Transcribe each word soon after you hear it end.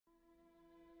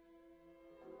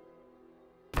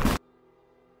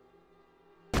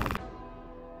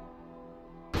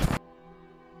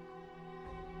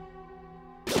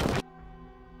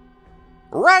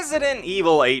Resident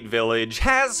Evil 8 Village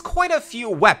has quite a few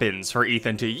weapons for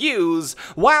Ethan to use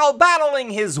while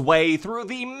battling his way through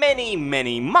the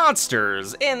many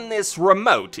monsters in this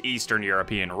remote Eastern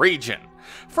European region.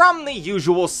 From the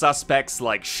usual suspects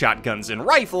like shotguns and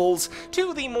rifles,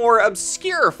 to the more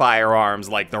obscure firearms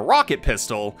like the rocket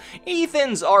pistol,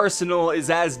 Ethan's arsenal is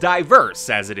as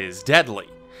diverse as it is deadly.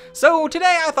 So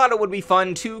today I thought it would be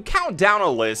fun to count down a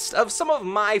list of some of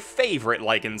my favorite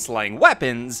lycan slaying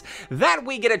weapons that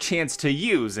we get a chance to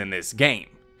use in this game.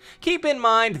 Keep in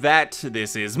mind that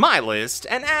this is my list,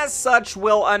 and as such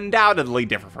will undoubtedly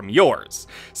differ from yours,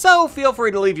 so feel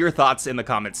free to leave your thoughts in the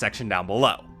comments section down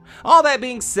below. All that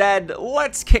being said,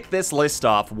 let's kick this list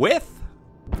off with...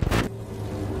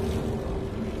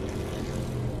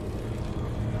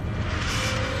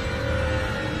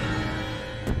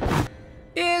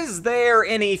 Is there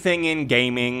anything in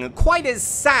gaming quite as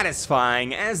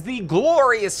satisfying as the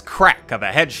glorious crack of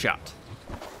a headshot?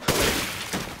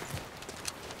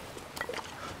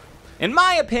 In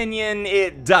my opinion,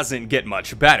 it doesn't get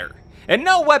much better. And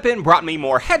no weapon brought me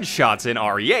more headshots in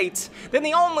RE8 than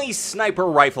the only sniper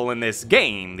rifle in this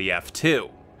game, the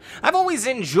F2. I've always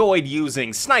enjoyed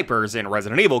using snipers in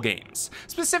Resident Evil games,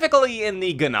 specifically in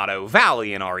the Ganado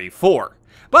Valley in RE4.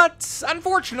 But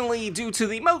unfortunately, due to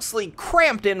the mostly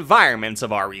cramped environments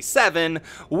of RE7,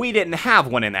 we didn't have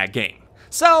one in that game.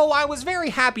 So I was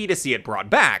very happy to see it brought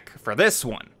back for this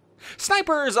one.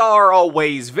 Snipers are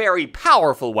always very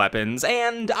powerful weapons,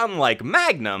 and unlike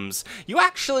magnums, you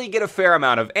actually get a fair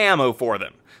amount of ammo for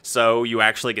them, so you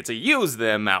actually get to use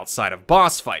them outside of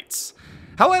boss fights.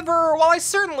 However, while I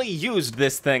certainly used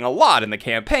this thing a lot in the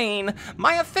campaign,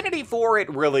 my affinity for it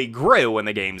really grew in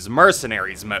the game's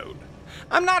Mercenaries mode.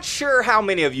 I'm not sure how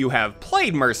many of you have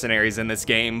played Mercenaries in this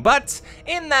game, but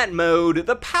in that mode,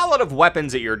 the palette of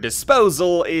weapons at your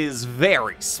disposal is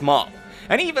very small,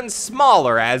 and even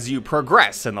smaller as you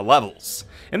progress in the levels.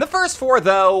 In the first 4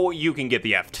 though, you can get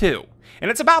the F2,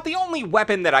 and it's about the only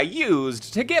weapon that I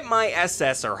used to get my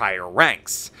SS or higher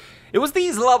ranks. It was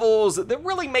these levels that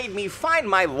really made me find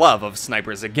my love of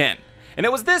snipers again, and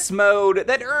it was this mode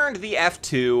that earned the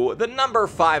F2 the number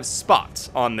 5 spot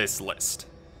on this list.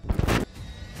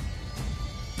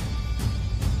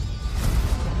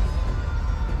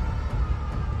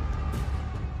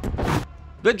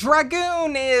 The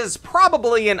Dragoon is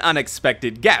probably an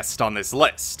unexpected guest on this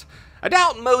list. I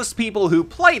doubt most people who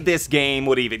played this game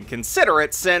would even consider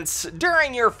it, since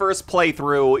during your first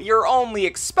playthrough, your only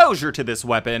exposure to this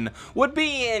weapon would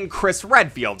be in Chris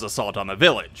Redfield's assault on the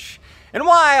village. And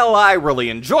while I really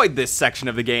enjoyed this section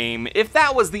of the game, if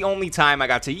that was the only time I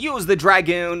got to use the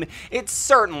Dragoon, it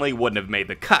certainly wouldn't have made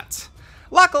the cut.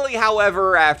 Luckily,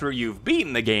 however, after you've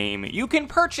beaten the game, you can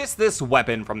purchase this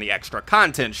weapon from the extra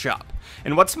content shop.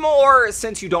 And what's more,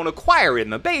 since you don't acquire it in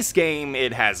the base game,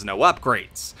 it has no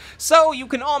upgrades. So you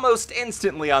can almost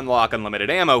instantly unlock unlimited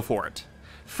ammo for it.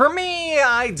 For me,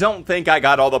 I don't think I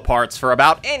got all the parts for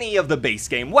about any of the base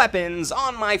game weapons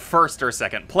on my first or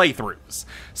second playthroughs.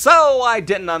 So I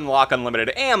didn't unlock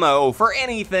unlimited ammo for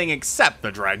anything except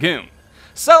the Dragoon.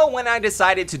 So when I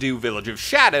decided to do Village of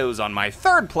Shadows on my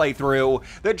third playthrough,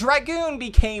 the Dragoon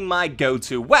became my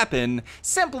go-to weapon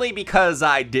simply because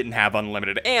I didn't have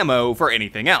unlimited ammo for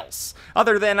anything else,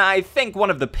 other than I think one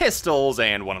of the pistols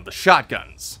and one of the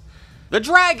shotguns. The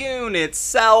Dragoon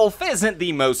itself isn't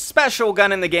the most special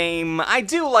gun in the game. I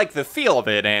do like the feel of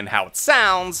it and how it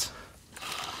sounds.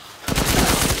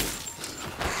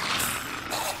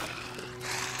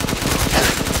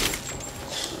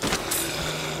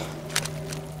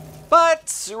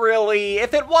 But really,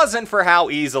 if it wasn't for how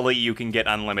easily you can get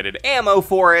unlimited ammo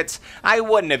for it, I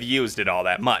wouldn't have used it all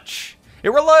that much.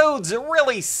 It reloads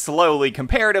really slowly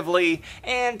comparatively,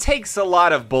 and takes a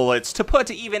lot of bullets to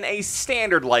put even a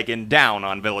standard lycan down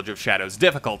on Village of Shadows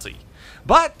difficulty.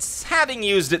 But having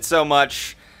used it so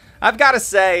much, I've gotta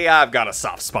say I've got a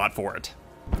soft spot for it.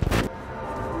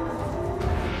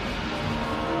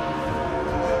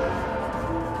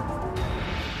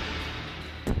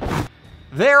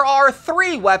 There are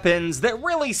 3 weapons that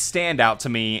really stand out to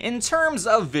me in terms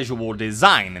of visual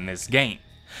design in this game.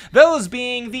 Those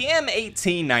being the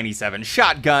M1897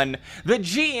 shotgun, the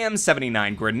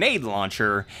GM79 grenade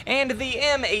launcher, and the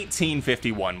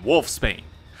M1851 Wolfsbane.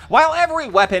 While every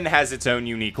weapon has its own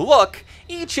unique look,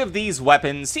 each of these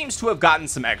weapons seems to have gotten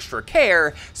some extra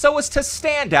care so as to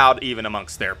stand out even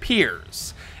amongst their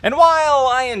peers. And while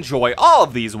I enjoy all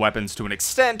of these weapons to an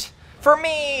extent, for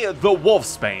me, the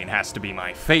Wolfsbane has to be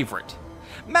my favorite.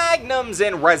 Magnums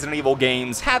in Resident Evil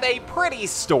games have a pretty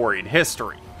storied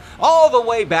history, all the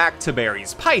way back to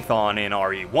Barry's Python in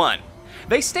RE1.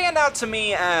 They stand out to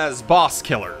me as boss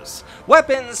killers,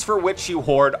 weapons for which you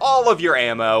hoard all of your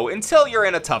ammo until you're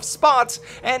in a tough spot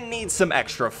and need some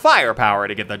extra firepower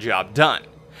to get the job done.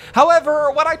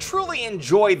 However, what I truly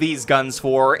enjoy these guns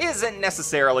for isn't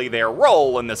necessarily their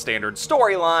role in the standard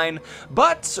storyline,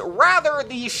 but rather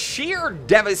the sheer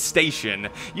devastation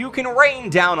you can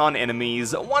rain down on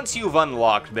enemies once you've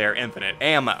unlocked their infinite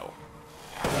ammo.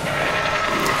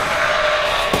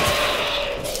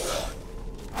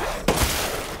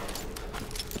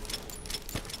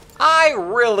 I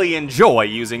really enjoy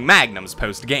using magnums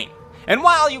post-game. And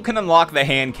while you can unlock the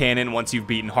hand cannon once you've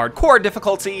beaten hardcore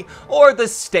difficulty, or the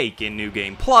stake in New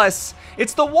Game Plus,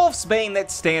 it's the Wolfsbane that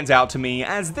stands out to me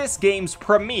as this game's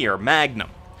premier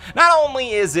magnum. Not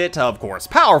only is it, of course,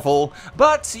 powerful,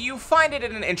 but you find it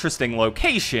in an interesting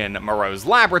location, Moreau's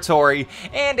laboratory,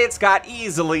 and it's got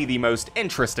easily the most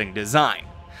interesting design.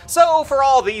 So for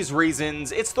all these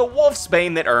reasons, it's the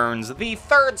Wolfsbane that earns the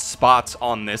 3rd spot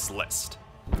on this list.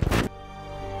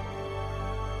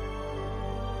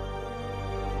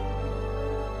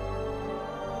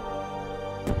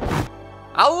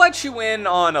 I'll let you in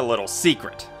on a little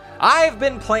secret. I've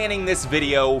been planning this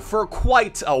video for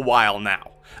quite a while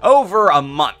now, over a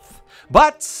month,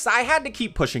 but I had to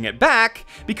keep pushing it back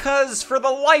because for the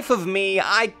life of me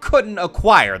I couldn't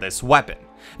acquire this weapon,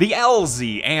 the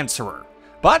LZ Answerer.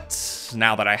 But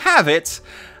now that I have it,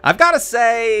 I've gotta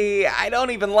say I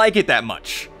don't even like it that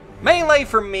much. Melee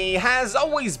for me has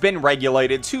always been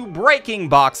regulated to breaking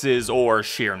boxes or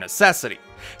sheer necessity.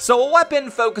 So a weapon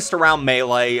focused around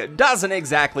melee doesn't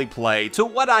exactly play to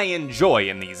what I enjoy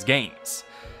in these games.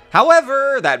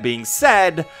 However, that being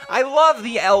said, I love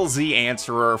the LZ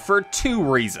Answerer for 2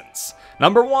 reasons.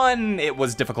 Number 1, it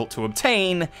was difficult to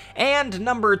obtain, and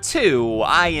number 2,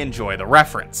 I enjoy the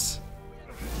reference.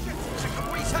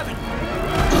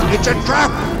 It's a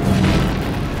trap!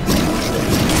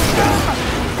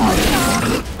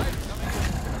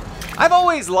 I've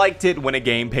always liked it when a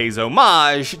game pays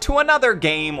homage to another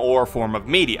game or form of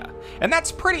media, and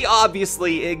that's pretty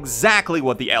obviously exactly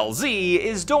what the LZ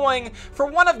is doing for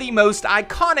one of the most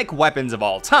iconic weapons of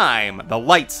all time, the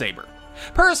lightsaber.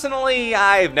 Personally,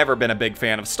 I've never been a big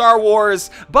fan of Star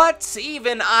Wars, but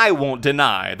even I won't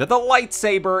deny that the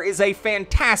lightsaber is a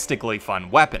fantastically fun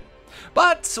weapon.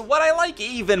 But what I like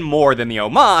even more than the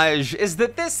homage is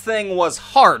that this thing was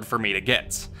hard for me to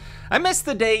get. I miss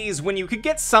the days when you could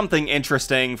get something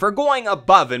interesting for going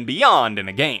above and beyond in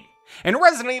a game, and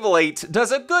Resident Evil 8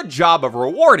 does a good job of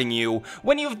rewarding you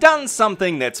when you've done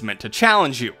something that's meant to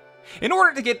challenge you. In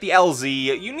order to get the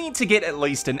LZ, you need to get at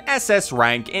least an SS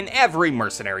rank in every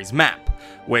Mercenaries map,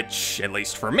 which, at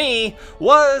least for me,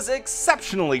 was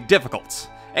exceptionally difficult.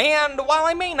 And while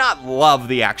I may not love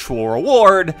the actual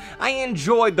reward, I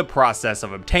enjoyed the process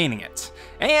of obtaining it.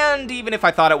 And even if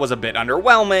I thought it was a bit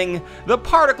underwhelming, the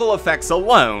particle effects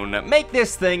alone make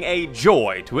this thing a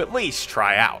joy to at least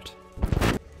try out.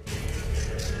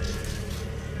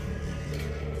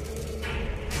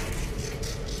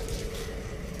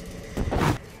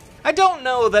 I don't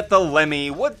know that the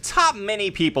Lemmy would top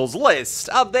many people's list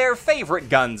of their favorite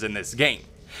guns in this game.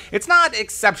 It's not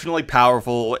exceptionally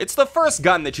powerful, it's the first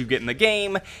gun that you get in the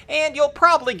game, and you'll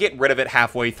probably get rid of it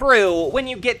halfway through when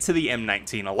you get to the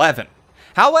M1911.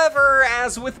 However,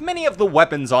 as with many of the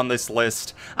weapons on this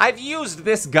list, I've used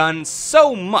this gun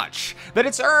so much that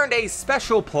it's earned a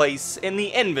special place in the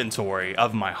inventory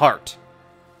of my heart.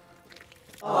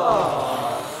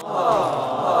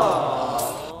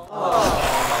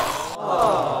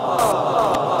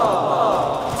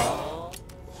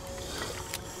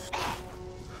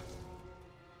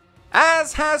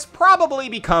 As has probably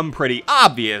become pretty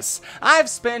obvious, I've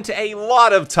spent a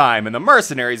lot of time in the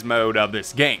Mercenaries mode of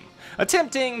this game,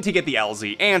 attempting to get the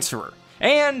LZ Answerer.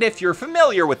 And if you're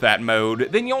familiar with that mode,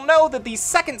 then you'll know that the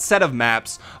second set of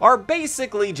maps are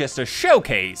basically just a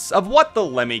showcase of what the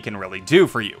Lemmy can really do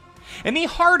for you. In the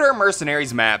harder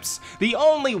Mercenaries maps, the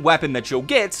only weapon that you'll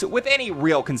get with any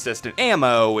real consistent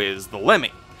ammo is the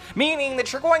Lemmy, meaning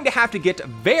that you're going to have to get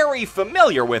very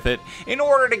familiar with it in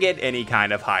order to get any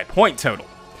kind of high point total.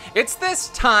 It's this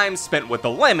time spent with the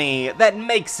Lemmy that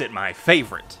makes it my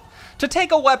favorite. To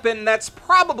take a weapon that's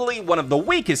probably one of the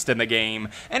weakest in the game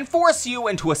and force you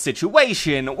into a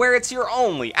situation where it's your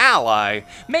only ally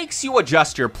makes you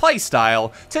adjust your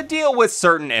playstyle to deal with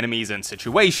certain enemies and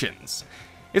situations.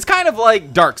 It's kind of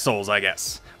like Dark Souls, I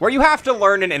guess, where you have to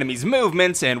learn an enemy's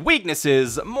movements and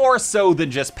weaknesses more so than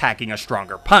just packing a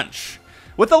stronger punch.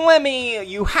 With the Lemmy,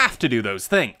 you have to do those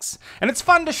things, and it's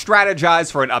fun to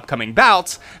strategize for an upcoming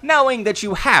bout, knowing that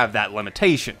you have that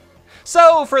limitation.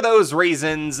 So for those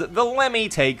reasons, the Lemmy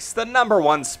takes the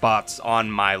 #1 spots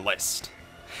on my list.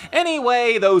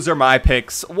 Anyway, those are my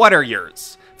picks. What are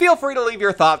yours? Feel free to leave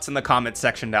your thoughts in the comments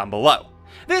section down below.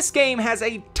 This game has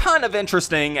a ton of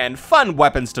interesting and fun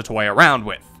weapons to toy around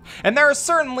with, and there are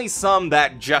certainly some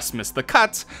that just miss the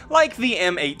cut, like the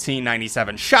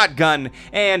M1897 shotgun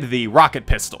and the rocket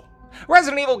pistol.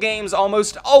 Resident Evil games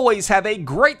almost always have a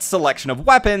great selection of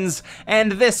weapons,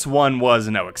 and this one was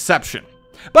no exception.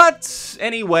 But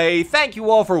anyway, thank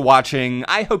you all for watching,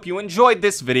 I hope you enjoyed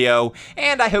this video,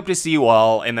 and I hope to see you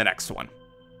all in the next one.